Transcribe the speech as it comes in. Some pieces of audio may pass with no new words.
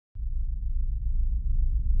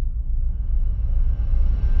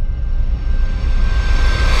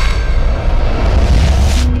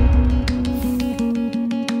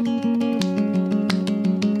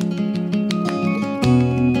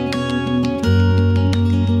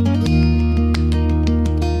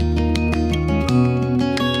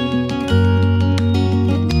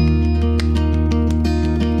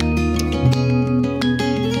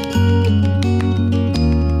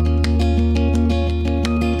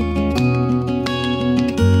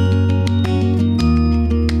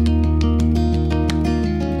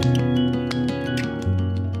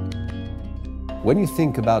When you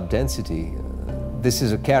think about density, this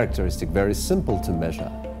is a characteristic very simple to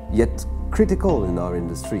measure, yet critical in our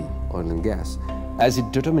industry, oil and gas, as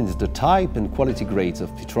it determines the type and quality grades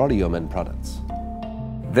of petroleum and products.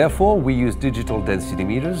 Therefore, we use digital density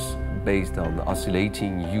meters based on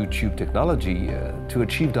oscillating U-tube technology to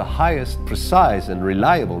achieve the highest precise and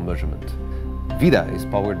reliable measurement. VIDA is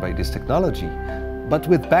powered by this technology, but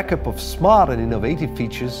with backup of smart and innovative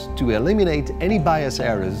features to eliminate any bias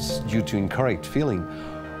errors due to incorrect filling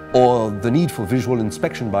or the need for visual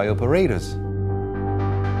inspection by operators.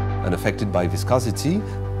 Unaffected by viscosity,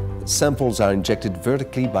 samples are injected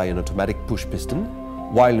vertically by an automatic push piston,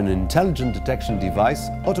 while an intelligent detection device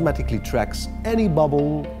automatically tracks any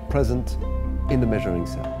bubble present in the measuring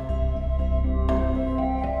cell.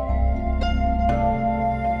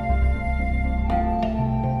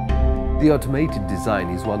 The automated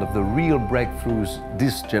design is one of the real breakthroughs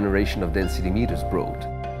this generation of density meters brought.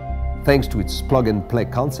 Thanks to its plug-and-play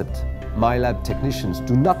concept, my lab technicians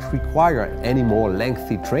do not require any more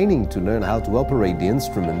lengthy training to learn how to operate the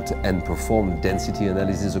instrument and perform density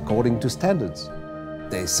analysis according to standards.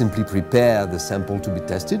 They simply prepare the sample to be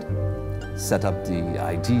tested, set up the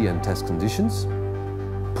ID and test conditions,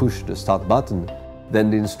 push the start button,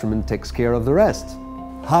 then the instrument takes care of the rest.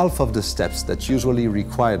 Half of the steps that usually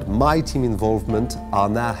required my team involvement are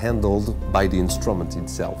now handled by the instrument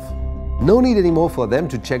itself. No need anymore for them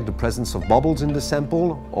to check the presence of bubbles in the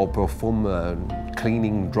sample or perform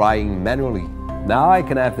cleaning, drying manually. Now I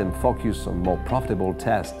can have them focus on more profitable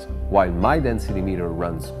tasks while my density meter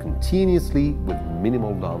runs continuously with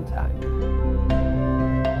minimal downtime.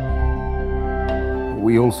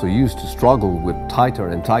 We also used to struggle with tighter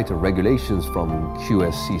and tighter regulations from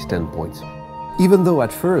QSC standpoint. Even though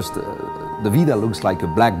at first the VIDA looks like a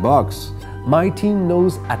black box, my team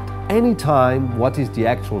knows at any time what is the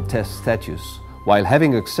actual test status, while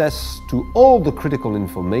having access to all the critical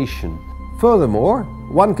information. Furthermore,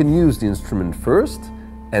 one can use the instrument first,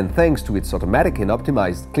 and thanks to its automatic and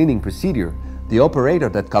optimized cleaning procedure, the operator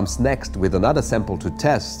that comes next with another sample to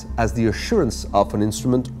test has the assurance of an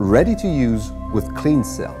instrument ready to use with clean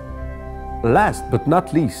cell. Last but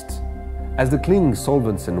not least, as the cleaning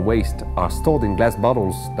solvents and waste are stored in glass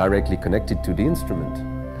bottles directly connected to the instrument,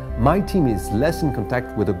 my team is less in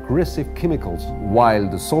contact with aggressive chemicals, while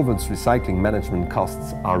the solvents recycling management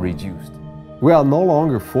costs are reduced. We are no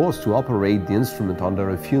longer forced to operate the instrument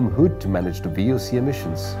under a fume hood to manage the VOC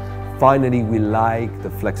emissions. Finally, we like the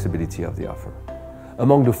flexibility of the offer.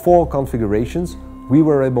 Among the 4 configurations, we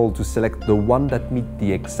were able to select the one that meets the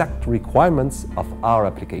exact requirements of our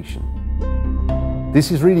application. This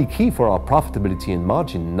is really key for our profitability and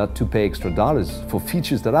margin, not to pay extra dollars for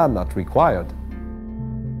features that are not required.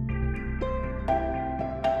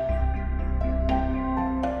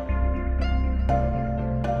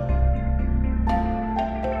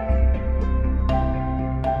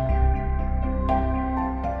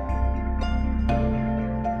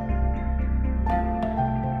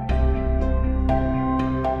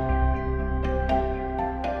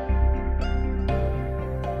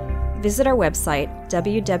 Visit our website,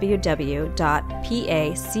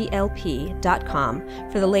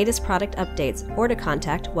 www.paclp.com, for the latest product updates or to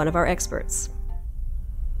contact one of our experts.